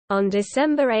On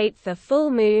December 8 a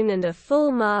full moon and a full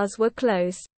Mars were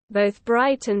close, both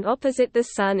bright and opposite the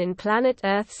Sun in planet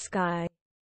Earth's sky.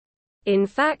 In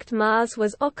fact, Mars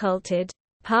was occulted,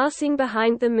 passing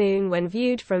behind the Moon when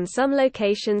viewed from some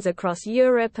locations across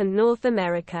Europe and North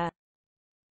America.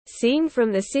 Seen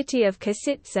from the city of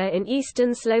Kosice in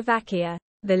eastern Slovakia,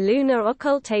 the lunar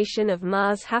occultation of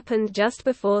Mars happened just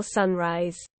before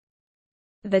sunrise.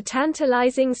 The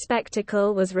tantalizing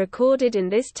spectacle was recorded in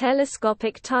this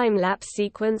telescopic time-lapse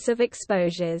sequence of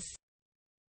exposures.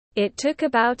 It took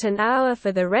about an hour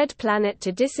for the red planet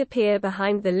to disappear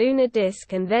behind the lunar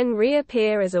disk and then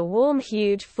reappear as a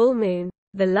warm-hued full moon.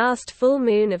 The last full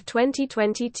moon of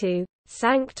 2022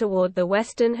 sank toward the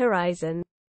western horizon.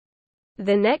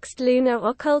 The next lunar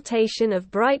occultation of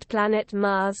bright planet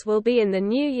Mars will be in the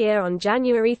new year on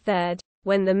January 3,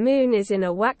 when the Moon is in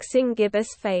a waxing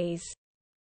gibbous phase.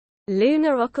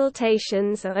 Lunar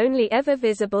occultations are only ever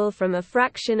visible from a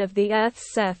fraction of the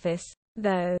Earth's surface,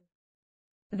 though.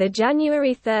 The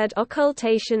January 3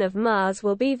 occultation of Mars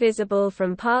will be visible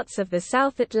from parts of the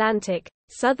South Atlantic,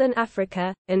 southern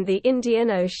Africa, and the Indian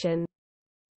Ocean.